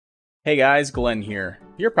Hey guys, Glenn here.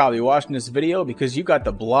 You're probably watching this video because you got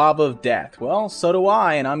the blob of death. Well, so do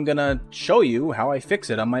I, and I'm gonna show you how I fix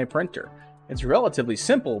it on my printer. It's relatively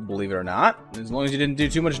simple, believe it or not, as long as you didn't do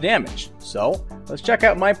too much damage. So, let's check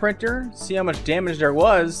out my printer, see how much damage there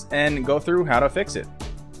was, and go through how to fix it.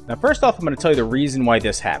 Now first off, I'm going to tell you the reason why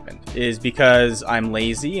this happened is because I'm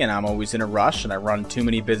lazy and I'm always in a rush and I run too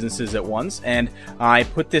many businesses at once, and I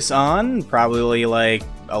put this on probably like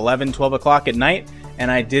 11, 12 o'clock at night, and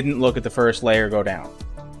I didn't look at the first layer go down.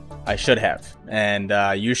 I should have, and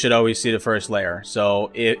you should always see the first layer. So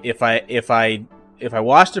if I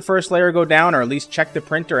watched the first layer go down, or at least check the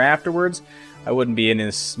printer afterwards, I wouldn't be in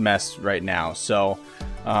this mess right now. So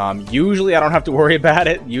usually I don't have to worry about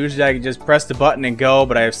it. Usually I can just press the button and go,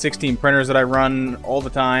 but I have 16 printers that I run all the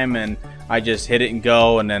time, and I just hit it and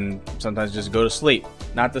go, and then sometimes just go to sleep.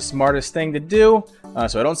 Not the smartest thing to do,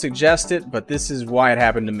 so I don't suggest it, but this is why it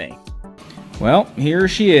happened to me. Well, here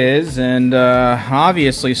she is, and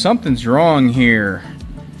obviously something's wrong here.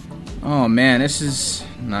 Oh man, this is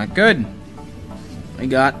not good. I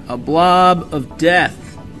got a blob of death.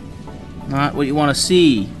 Not what you want to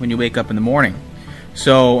see when you wake up in the morning.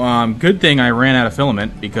 So, good thing I ran out of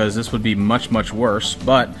filament, because this would be much, much worse.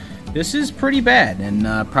 But this is pretty bad,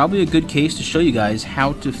 and probably a good case to show you guys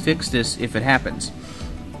how to fix this if it happens.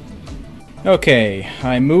 Okay,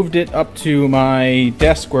 I moved it up to my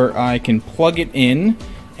desk where I can plug it in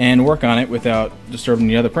and work on it without disturbing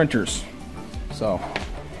the other printers. So,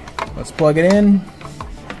 let's plug it in.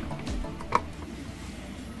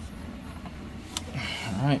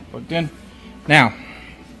 Alright, plugged in. Now,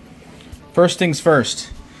 first things first,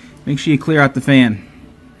 make sure you clear out the fan.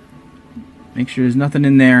 Make sure there's nothing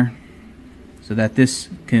in there so that this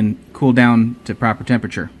can cool down to proper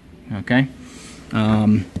temperature. Okay?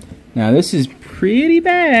 Now this is pretty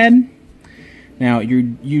bad. Now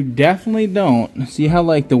you definitely don't see how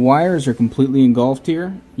like the wires are completely engulfed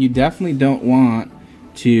here. You definitely don't want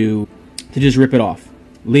to just rip it off.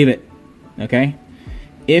 Leave it. Okay?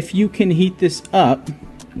 If you can heat this up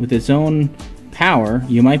with its own power,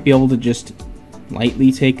 you might be able to just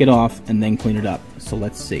lightly take it off and then clean it up. So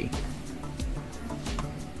let's see.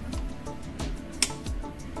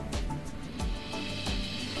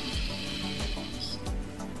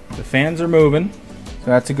 The fans are moving, so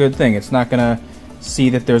that's a good thing. It's not gonna see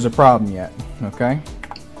that there's a problem yet. Okay,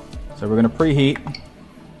 so we're gonna preheat.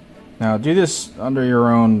 Now do this under your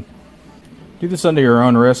own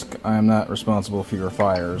risk. I'm not responsible for your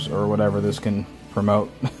fires or whatever this can promote.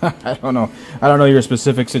 I don't know your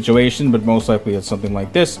specific situation, but most likely it's something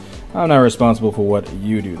like this. I'm not responsible for what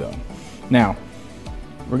you do though. Now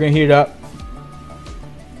we're gonna heat it up,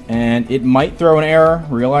 and it might throw an error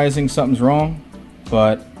realizing something's wrong,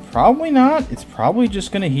 but probably not. It's probably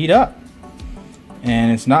just gonna heat up,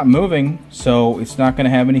 and it's not moving, so it's not gonna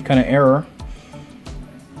have any kind of error.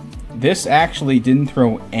 This actually didn't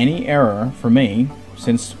throw any error for me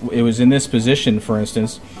since it was in this position, for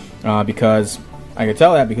instance, because I could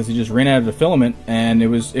tell that because it just ran out of the filament, and it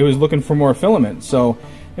was looking for more filament. So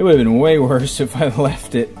it would have been way worse if I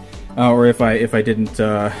left it, or if I didn't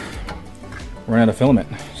run out of filament.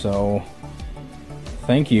 So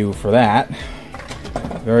thank you for that.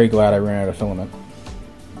 Very glad I ran out of filament.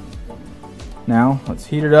 Now let's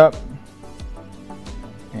heat it up,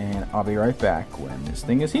 and I'll be right back when this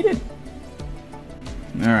thing is heated.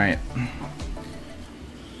 All right.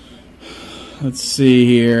 Let's see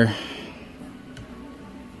here.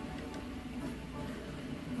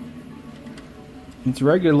 It's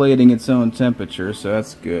regulating its own temperature, so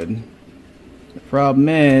that's good. The problem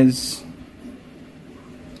is,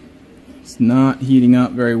 it's not heating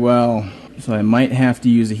up very well, so I might have to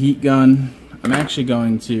use a heat gun. I'm actually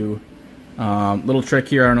going to, little trick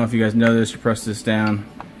here, I don't know if you guys know this, you press this down,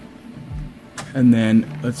 and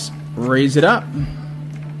then let's raise it up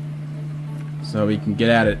so we can get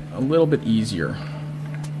at it a little bit easier,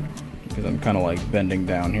 because I'm kind of like bending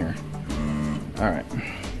down here. Alright.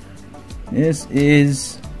 This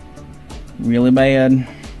is really bad.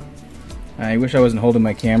 I wish I wasn't holding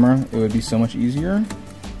my camera. It would be so much easier.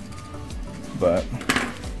 But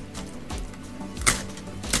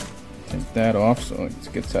take that off so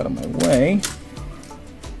it gets out of my way.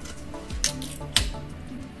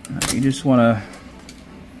 You just want to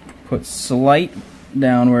put slight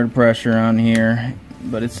downward pressure on here,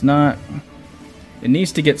 but it's not. It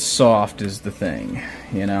needs to get soft is the thing,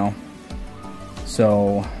 you know.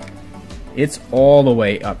 So it's all the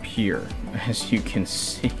way up here, as you can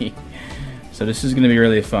see. So this is going to be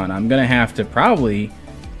really fun. I'm going to have to probably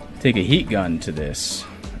take a heat gun to this.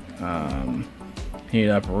 Heat it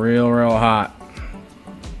up real hot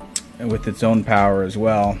with its own power as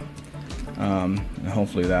well. And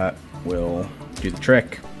hopefully that will do the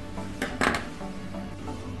trick.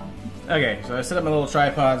 Okay, so I set up my little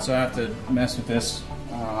tripod, so I have to mess with this,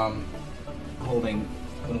 holding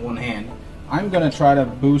in one hand. I'm going to try to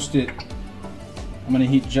boost it. I'm going to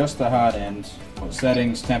heat just the hot end.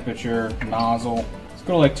 Settings, temperature, nozzle. Let's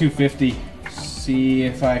go to like 250. See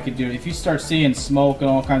if I could do it. If you start seeing smoke and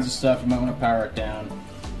all kinds of stuff, you might want to power it down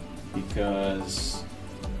because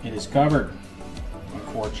it is covered,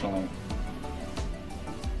 unfortunately.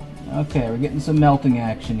 Okay, we're getting some melting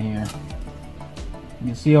action here. You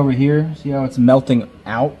can see over here, see how it's melting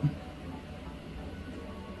out?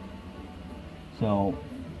 So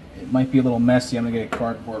it might be a little messy. I'm gonna get a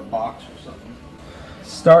cardboard box or something.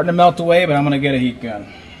 It's starting to melt away, but I'm gonna get a heat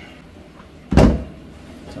gun.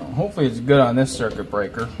 So hopefully it's good on this circuit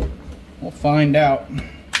breaker. We'll find out.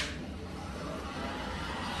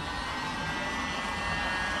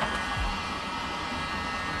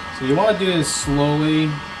 So you want to do this slowly.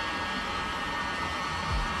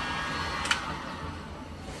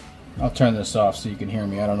 I'll turn this off so you can hear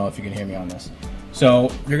me. I don't know if you can hear me on this.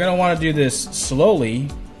 So you're going to want to do this slowly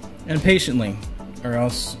and patiently, or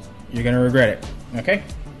else you're going to regret it. Okay?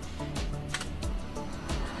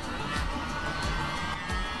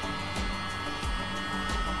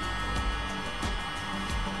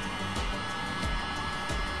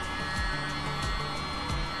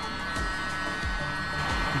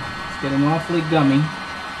 It's getting awfully gummy.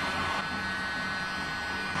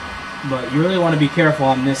 But you really want to be careful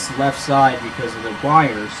on this left side because of the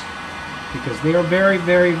wires, because they are very,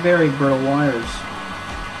 very, very brittle wires.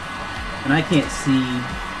 And I can't see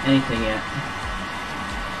anything yet.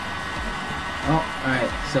 Oh, alright,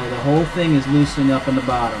 so the whole thing is loosening up on the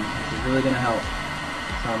bottom, which is really going to help.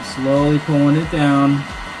 So I'm slowly pulling it down.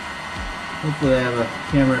 Hopefully I have a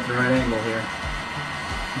camera at the right angle here.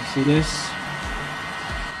 You see this?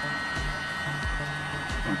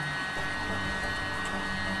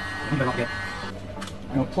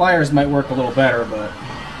 You know, pliers might work a little better, but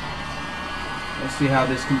we'll see how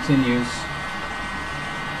this continues.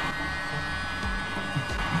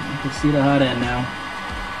 You can see the hot end now.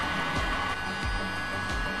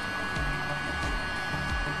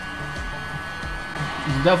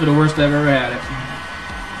 This is definitely the worst I've ever had it.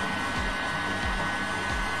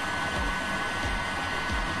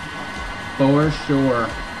 For sure.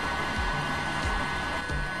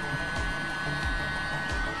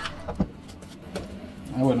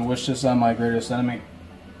 I wouldn't wish this on my greatest enemy.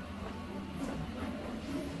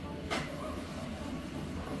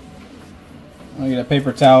 I'll get a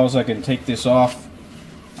paper towel so I can take this off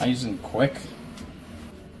nice and quick.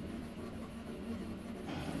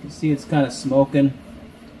 You see it's kind of smoking.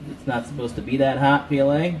 It's not supposed to be that hot,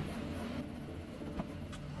 PLA.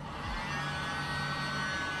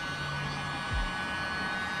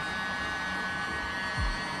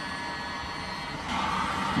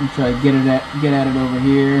 I'm try to get at it over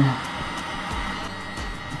here.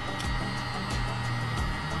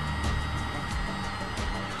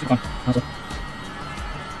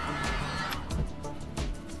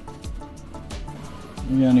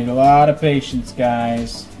 You're gonna need a lot of patience,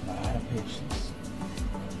 guys. A lot of patience.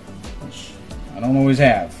 Which I don't always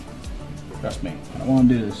have. Trust me, I don't want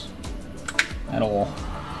to do this at all.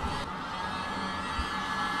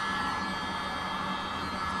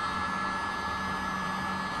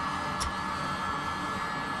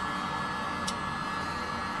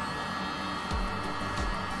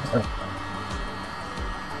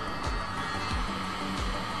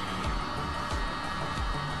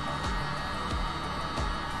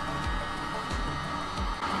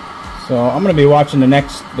 So I'm going to be watching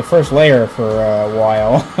the first layer for a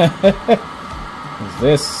while.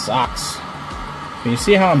 This sucks. But you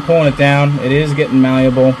see how I'm pulling it down? It is getting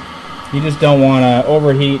malleable. You just don't want to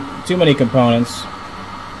overheat too many components.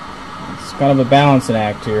 It's kind of a balancing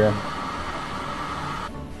act here.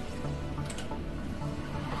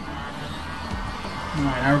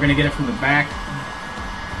 Alright, now we're going to get it from the back.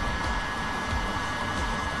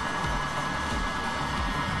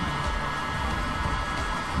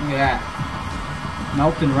 Look at that.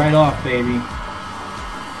 Melting right off, baby.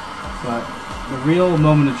 But the real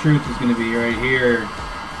moment of truth is going to be right here.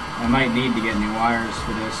 I might need to get new wires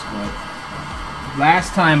for this, but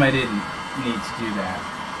last time I didn't need to do that.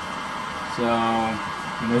 So,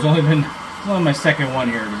 and there's only my second one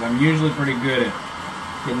here, because I'm usually pretty good at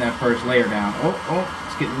getting that first layer down. Oh,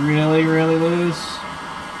 it's getting really, really loose.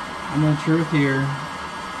 Moment of truth here.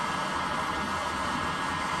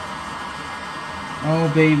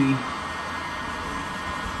 Oh, baby.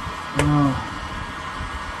 Oh,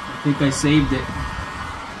 I think I saved it.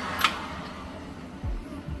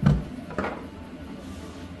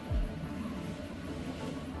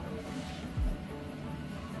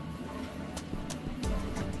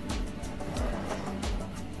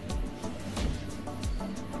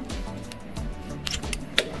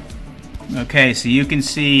 Okay, so you can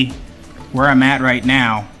see where I'm at right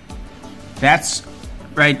now. That's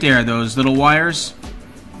right there, those little wires.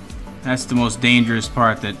 That's the most dangerous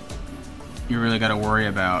part that you really got to worry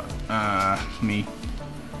about.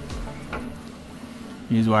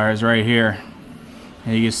 These wires right here.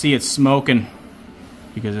 And you can see it's smoking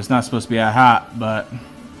because it's not supposed to be that hot, but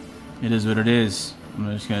it is what it is.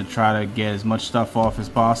 I'm just going to try to get as much stuff off as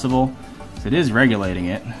possible. It is regulating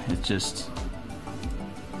it. It's just,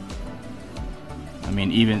 I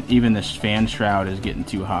mean, even the fan shroud is getting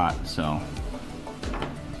too hot, so.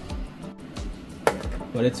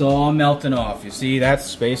 But it's all melting off. You see,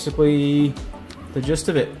 that's basically the gist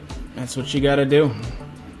of it. That's what you gotta do.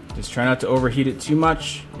 Just try not to overheat it too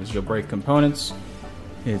much, because you'll break components.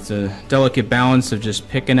 It's a delicate balance of just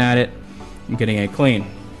picking at it and getting it clean.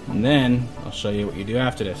 And then, I'll show you what you do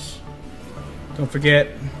after this. Don't forget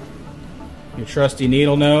your trusty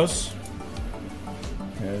needle nose,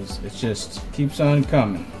 because it just keeps on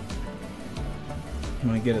coming. I'm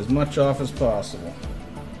going to get as much off as possible.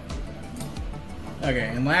 Okay,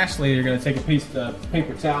 and lastly, you're going to take a piece of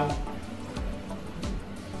paper towel.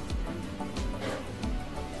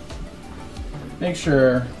 Make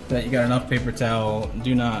sure that you got enough paper towel.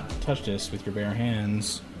 Do not touch this with your bare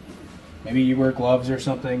hands. Maybe you wear gloves or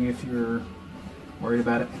something if you're worried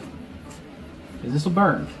about it, because this will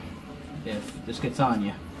burn if this gets on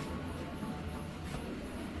you.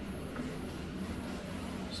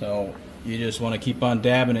 So you just want to keep on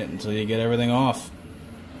dabbing it until you get everything off.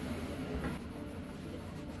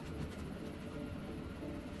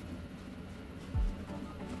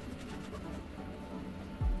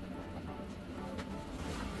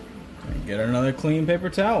 And get another clean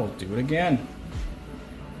paper towel. Do it again.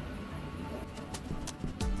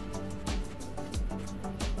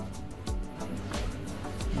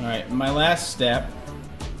 Alright, my last step,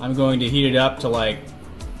 I'm going to heat it up to like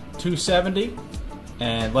 270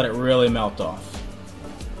 and let it really melt off.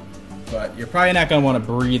 But you're probably not going to want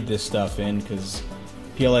to breathe this stuff in because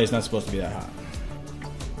PLA is not supposed to be that hot.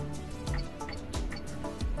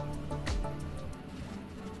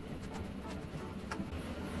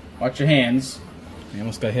 Watch your hands. You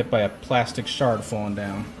almost got hit by a plastic shard falling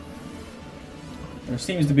down. There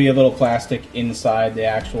seems to be a little plastic inside the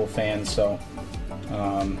actual fan, so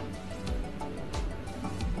I'm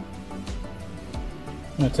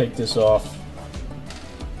going to take this off.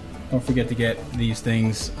 Don't forget to get these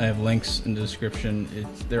things. I have links in the description.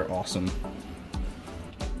 They're awesome.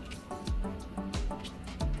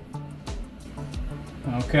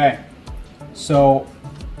 Okay, so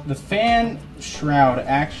the fan shroud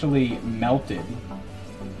actually melted,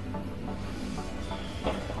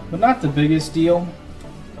 but not the biggest deal.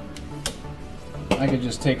 I could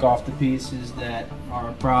just take off the pieces that are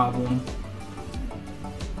a problem.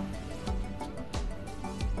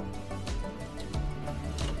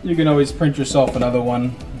 You can always print yourself another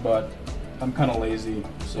one, but I'm kind of lazy,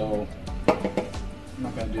 so I'm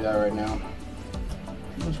not going to do that right now.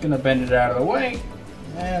 I'm just going to bend it out of the way,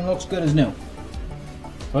 and it looks good as new.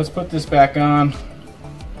 Let's put this back on.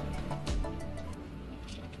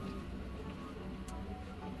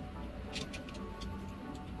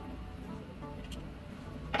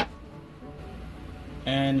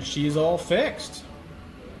 And she's all fixed.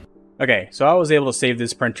 Okay, so I was able to save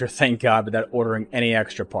this printer, thank God, without ordering any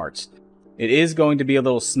extra parts. It is going to be a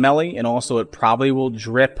little smelly, and also it probably will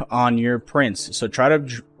drip on your prints. So try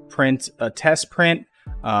to print a test print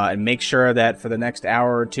and make sure that for the next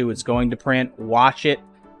hour or two it's going to print. Watch it,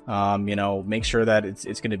 you know, make sure that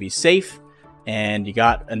it's going to be safe and you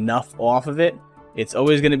got enough off of it. It's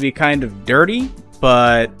always going to be kind of dirty,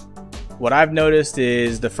 but what I've noticed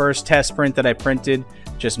is the first test print that I printed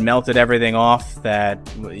just melted everything off, that,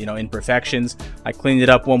 you know, imperfections. I cleaned it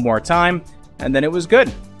up one more time and then it was good.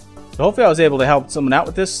 So hopefully I was able to help someone out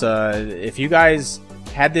with this. If you guys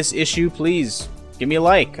had this issue, please give me a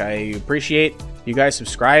like. I appreciate you guys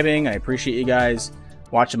subscribing. I appreciate you guys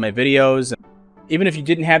watching my videos. Even if you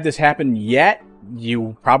didn't have this happen yet,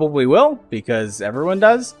 you probably will, because everyone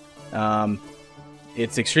does.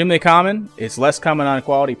 It's extremely common. It's less common on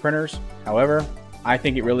quality printers. However, I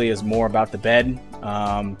think it really is more about the bed,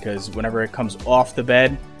 because whenever it comes off the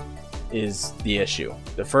bed is the issue.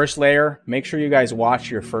 The first layer, make sure you guys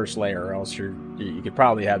watch your first layer, or else you could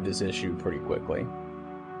probably have this issue pretty quickly.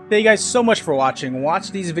 Thank you guys so much for watching.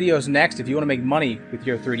 Watch these videos next if you want to make money with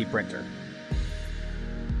your 3D printer.